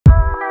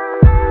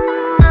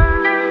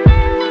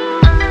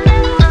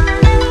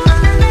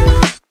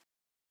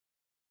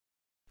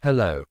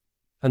Hello,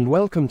 and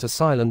welcome to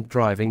Silent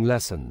Driving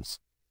Lessons.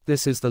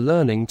 This is the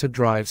Learning to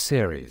Drive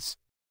series.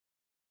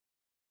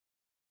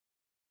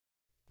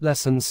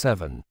 Lesson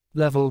 7.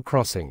 Level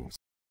Crossings.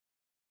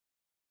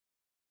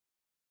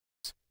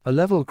 A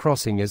level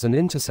crossing is an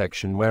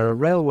intersection where a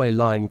railway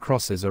line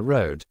crosses a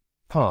road,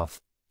 path,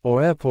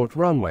 or airport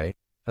runway,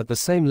 at the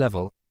same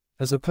level,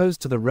 as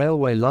opposed to the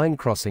railway line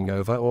crossing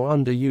over or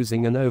under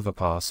using an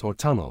overpass or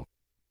tunnel.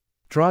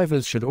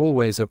 Drivers should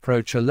always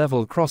approach a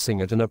level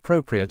crossing at an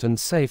appropriate and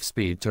safe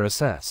speed to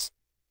assess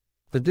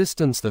the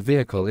distance the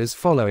vehicle is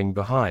following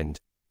behind,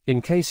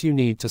 in case you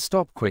need to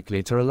stop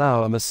quickly to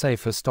allow a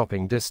safer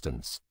stopping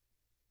distance.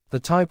 The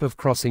type of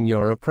crossing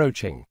you're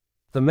approaching.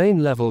 The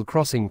main level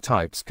crossing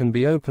types can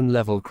be open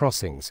level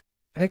crossings.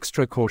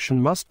 Extra caution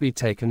must be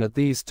taken at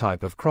these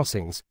type of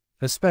crossings,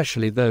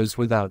 especially those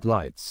without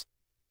lights.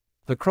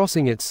 The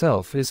crossing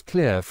itself is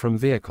clear from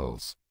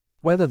vehicles.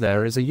 Whether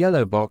there is a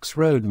yellow box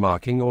road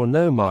marking or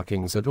no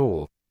markings at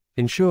all,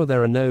 ensure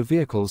there are no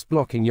vehicles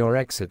blocking your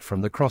exit from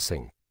the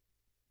crossing.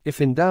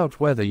 If in doubt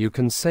whether you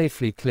can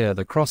safely clear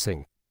the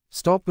crossing,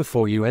 stop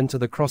before you enter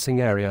the crossing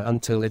area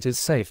until it is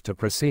safe to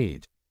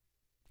proceed.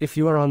 If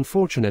you are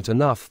unfortunate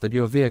enough that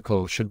your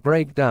vehicle should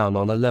break down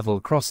on a level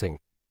crossing,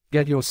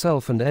 get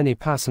yourself and any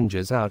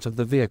passengers out of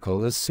the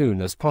vehicle as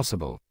soon as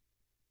possible.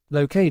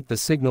 Locate the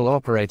signal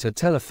operator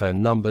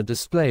telephone number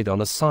displayed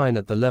on a sign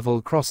at the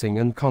level crossing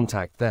and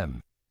contact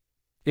them.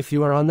 If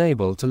you are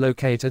unable to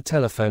locate a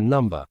telephone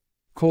number,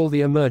 call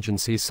the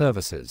emergency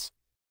services.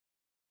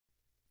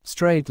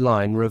 Straight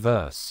line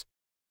reverse.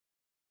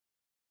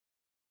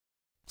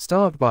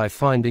 Start by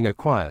finding a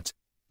quiet,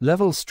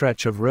 level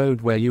stretch of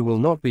road where you will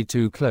not be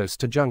too close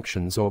to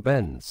junctions or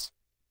bends.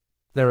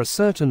 There are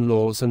certain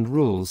laws and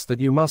rules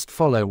that you must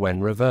follow when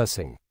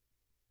reversing.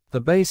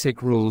 The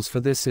basic rules for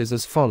this is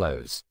as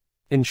follows.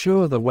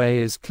 Ensure the way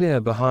is clear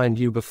behind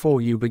you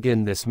before you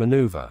begin this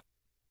maneuver.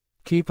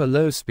 Keep a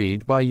low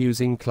speed by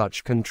using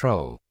clutch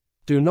control.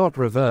 Do not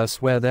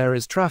reverse where there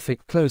is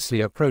traffic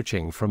closely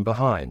approaching from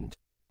behind.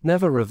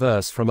 Never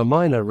reverse from a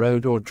minor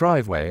road or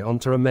driveway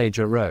onto a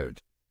major road.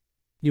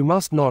 You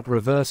must not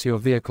reverse your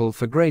vehicle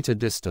for greater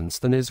distance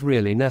than is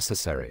really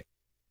necessary.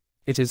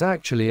 It is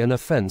actually an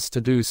offense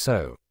to do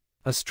so.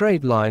 A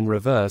straight line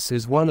reverse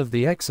is one of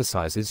the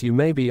exercises you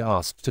may be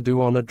asked to do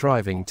on a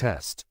driving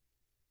test.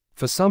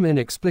 For some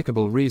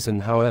inexplicable reason,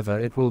 however,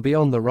 it will be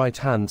on the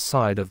right-hand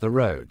side of the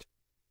road.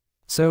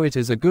 So it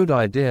is a good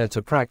idea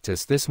to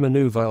practice this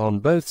maneuver on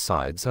both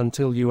sides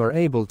until you are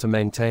able to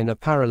maintain a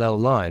parallel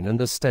line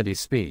and a steady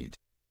speed.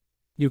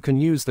 You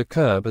can use the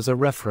curb as a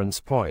reference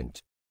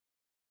point.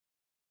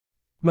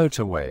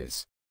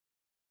 Motorways.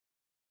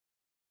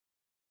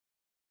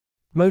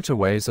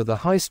 Motorways are the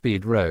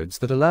high-speed roads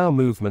that allow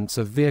movements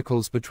of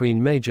vehicles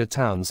between major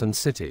towns and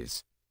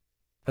cities.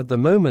 At the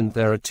moment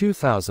there are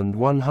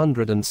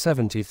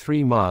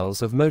 2,173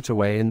 miles of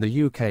motorway in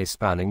the UK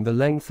spanning the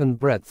length and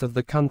breadth of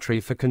the country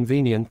for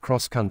convenient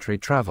cross-country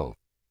travel.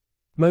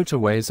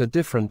 Motorways are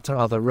different to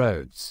other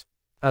roads.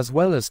 As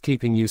well as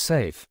keeping you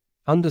safe,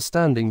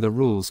 understanding the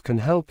rules can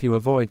help you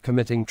avoid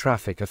committing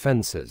traffic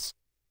offences.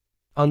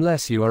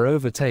 Unless you are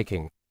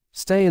overtaking,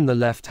 stay in the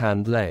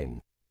left-hand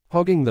lane.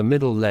 Hogging the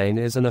middle lane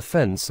is an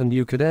offence and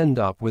you could end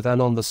up with an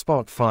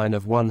on-the-spot fine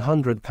of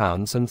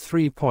 £100 and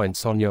 3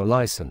 points on your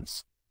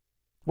licence.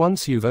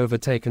 Once you've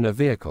overtaken a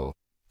vehicle,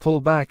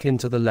 pull back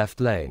into the left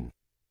lane.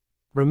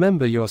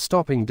 Remember your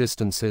stopping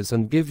distances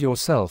and give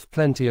yourself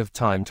plenty of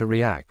time to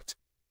react.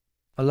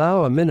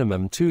 Allow a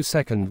minimum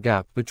 2-second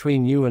gap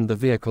between you and the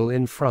vehicle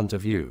in front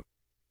of you.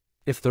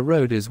 If the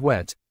road is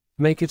wet,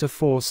 make it a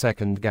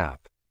 4-second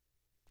gap.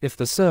 If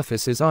the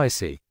surface is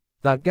icy,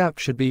 that gap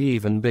should be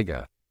even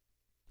bigger.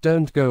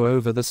 Don't go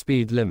over the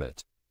speed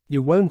limit.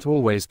 You won't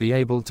always be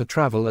able to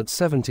travel at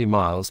 70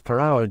 miles per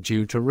hour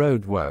due to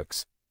road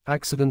works,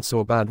 accidents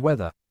or bad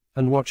weather,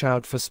 and watch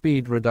out for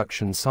speed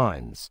reduction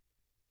signs.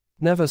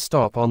 Never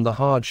stop on the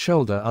hard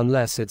shoulder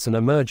unless it's an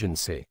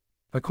emergency.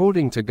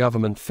 According to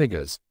government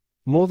figures,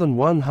 more than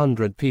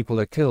 100 people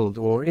are killed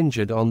or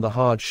injured on the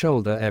hard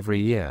shoulder every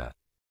year.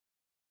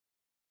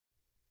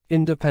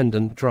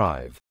 Independent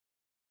drive.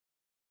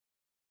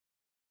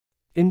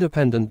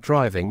 Independent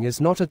driving is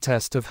not a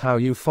test of how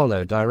you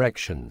follow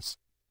directions.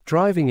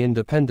 Driving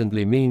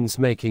independently means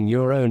making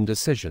your own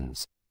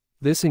decisions.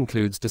 This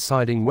includes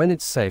deciding when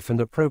it's safe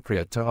and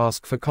appropriate to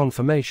ask for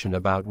confirmation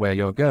about where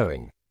you're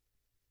going.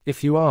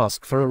 If you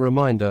ask for a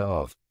reminder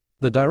of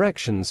the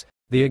directions,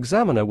 the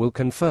examiner will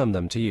confirm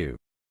them to you.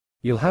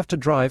 You'll have to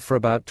drive for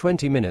about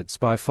 20 minutes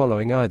by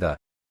following either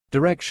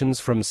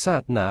directions from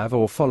sat-nav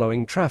or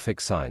following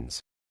traffic signs.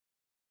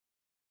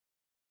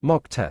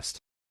 Mock test.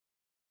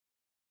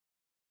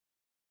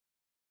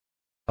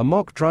 A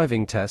mock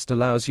driving test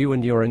allows you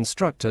and your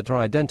instructor to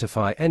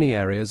identify any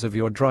areas of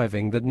your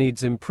driving that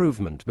needs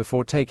improvement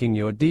before taking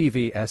your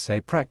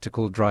DVSA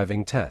practical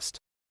driving test.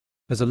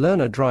 As a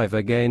learner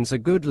driver gains a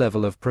good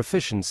level of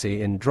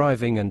proficiency in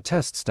driving and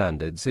test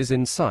standards is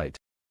in sight,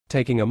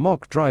 taking a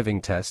mock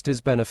driving test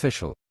is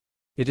beneficial.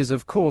 It is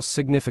of course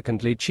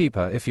significantly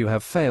cheaper if you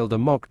have failed a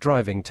mock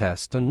driving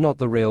test and not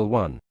the real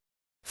one.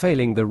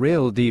 Failing the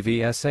real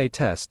DVSA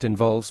test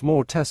involves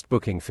more test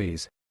booking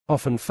fees,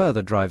 often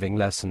further driving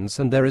lessons,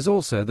 and there is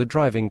also the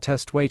driving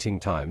test waiting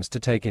times to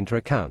take into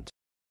account.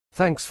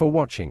 Thanks for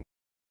watching.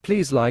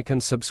 Please like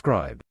and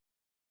subscribe.